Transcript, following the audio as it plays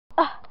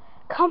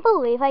can't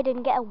believe I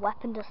didn't get a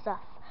weapon to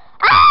stuff.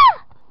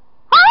 Ah!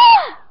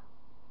 Ah!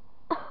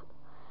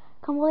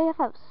 Can't believe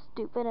I was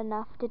stupid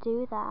enough to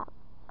do that.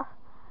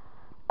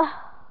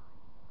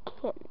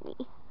 Kidding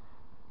me.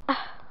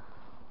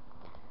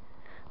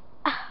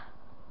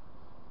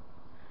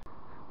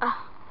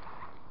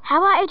 How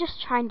about I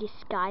just try and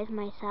disguise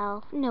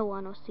myself? No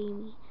one will see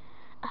me.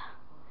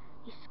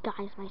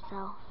 Disguise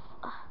myself.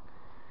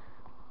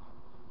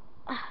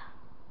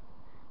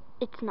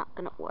 It's not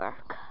gonna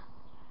work.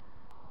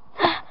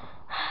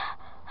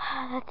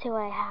 That's who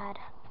I had.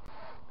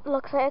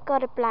 Looks like I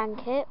got a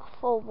blanket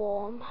for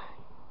warm.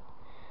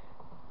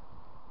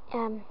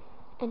 A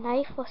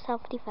knife for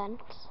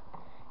self-defense.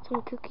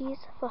 Some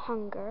cookies for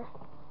hunger.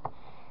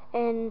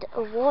 And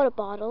a water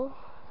bottle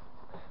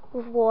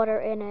with water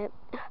in it.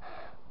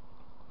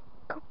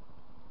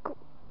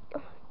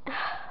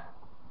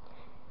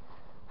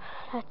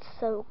 That's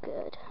so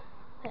good.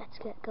 Let's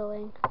get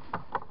going.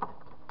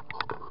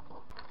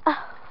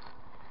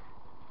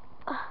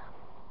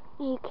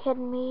 Are you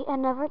kidding me?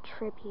 Another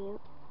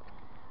tribute.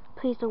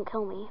 Please don't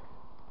kill me.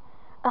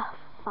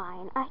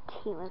 Fine. I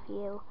team with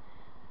you.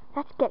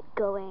 Let's get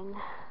going.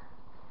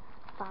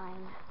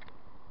 Fine.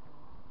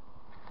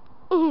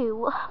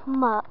 Ew.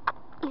 Muck.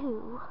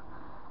 Ew.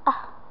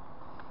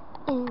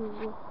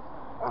 Ew.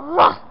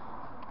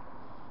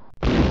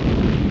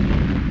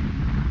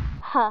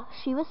 Huh,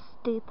 she was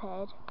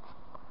stupid.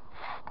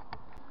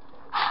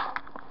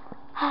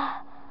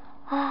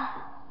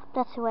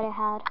 That's what I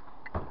had.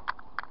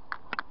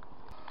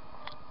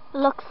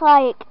 Looks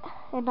like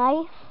a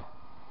knife,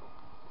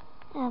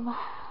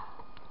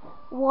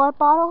 water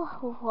bottle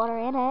with water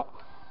in it,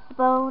 a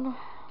bone,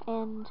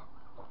 and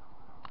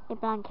a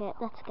blanket.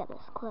 Let's get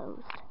this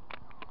closed.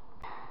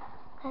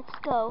 Let's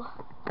go.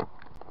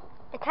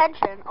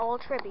 Attention, all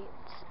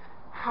tributes.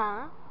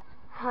 Huh?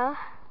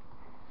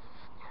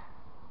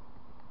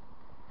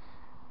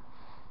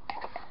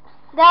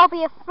 There'll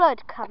be a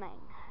flood coming.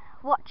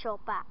 Watch your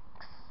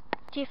backs.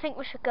 Do you think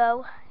we should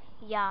go?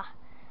 Yeah.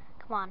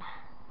 Come on.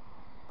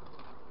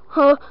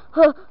 Huh?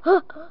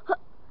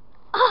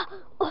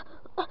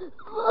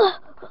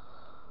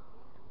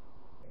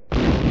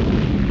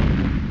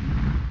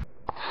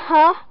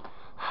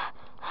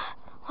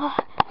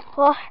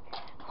 What?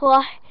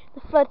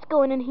 The flood's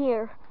going in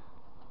here.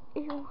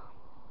 Ew.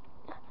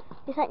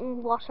 Guess I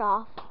can wash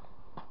off.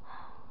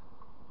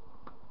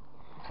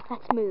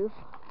 Let's move.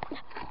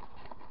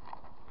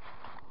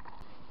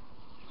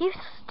 You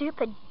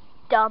stupid,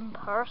 dumb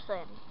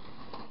person.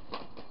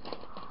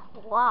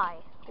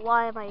 Why?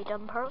 Why am I a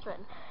dumb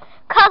person?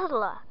 'Cause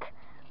look,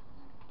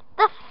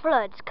 the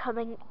flood's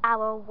coming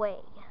our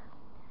way.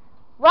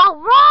 Well,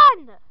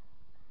 run!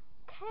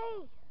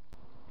 Okay.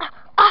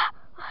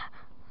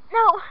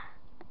 No,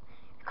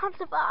 I can't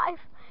survive.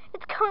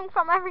 It's coming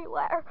from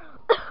everywhere.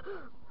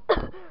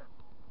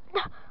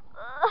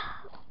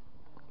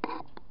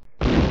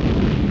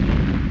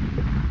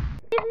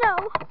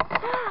 No.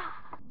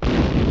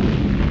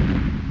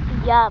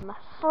 Yum,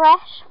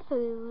 fresh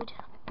food.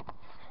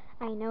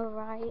 I know,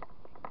 right?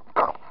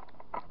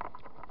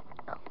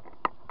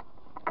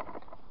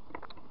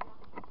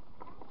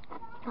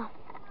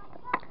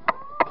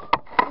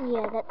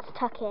 Yeah, let's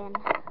tuck in.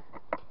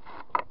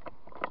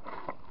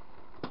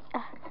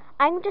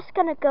 I'm just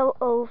gonna go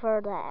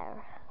over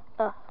there.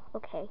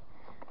 Okay.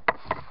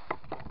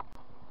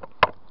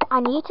 I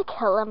need to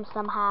kill him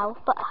somehow,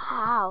 but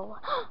how?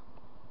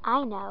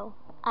 I know.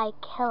 I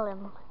kill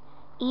him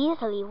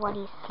easily when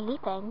he's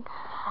sleeping.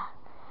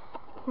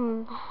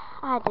 I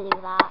had to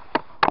do that.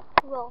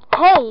 Well,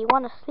 hey, you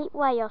wanna sleep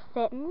while you're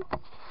sitting?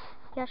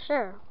 Yeah,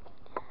 sure.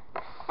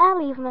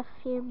 I'll leave in a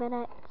few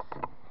minutes.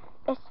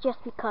 It's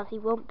just because he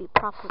won't be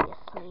properly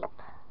asleep.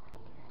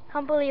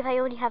 Can't believe I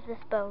only have this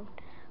bone.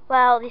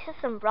 Well, these are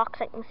some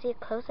rocks. I can see a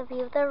closer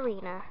view of the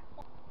arena.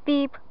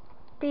 Beep,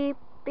 beep,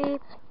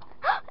 beep.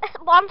 A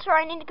sponsor,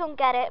 I need to go and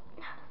get it.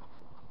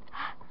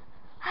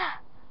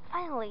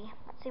 Finally,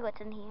 let's see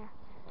what's in here.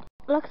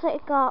 Looks like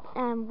it got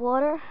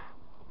water.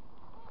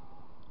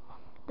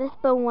 This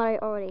bone what I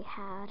already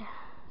had.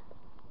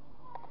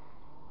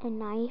 A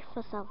knife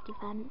for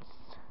self-defense.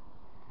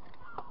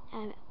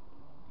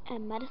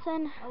 And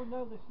medicine. Oh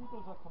no, the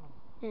seagulls are coming.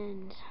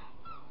 And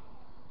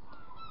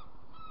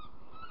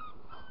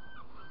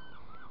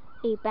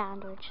a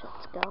bandage.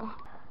 Let's go.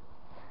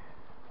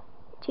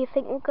 Do you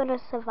think we're gonna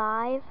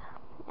survive?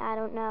 I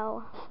don't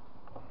know.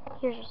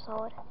 Here's your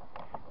sword.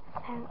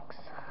 Thanks.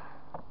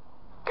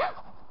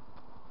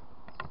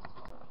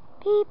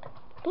 Beep,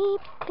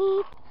 beep,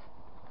 beep.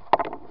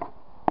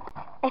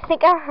 I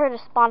think I heard a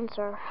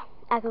sponsor.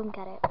 I go and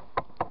get it.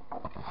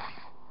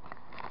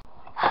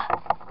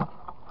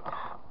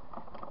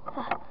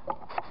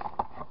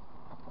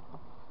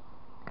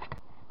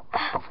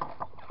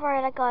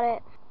 Alright, I got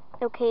it.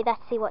 Okay,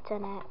 let's see what's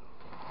in it.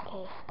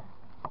 Okay.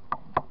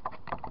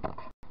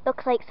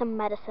 Looks like some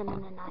medicine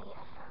and a knife.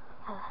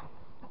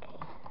 Okay.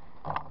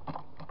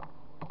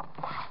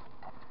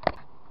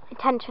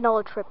 Attention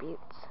all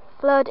tributes.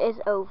 Flood is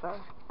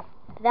over.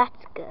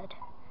 That's good.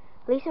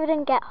 At least we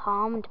didn't get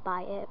harmed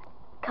by it.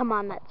 Come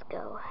on, let's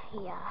go.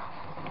 Yeah.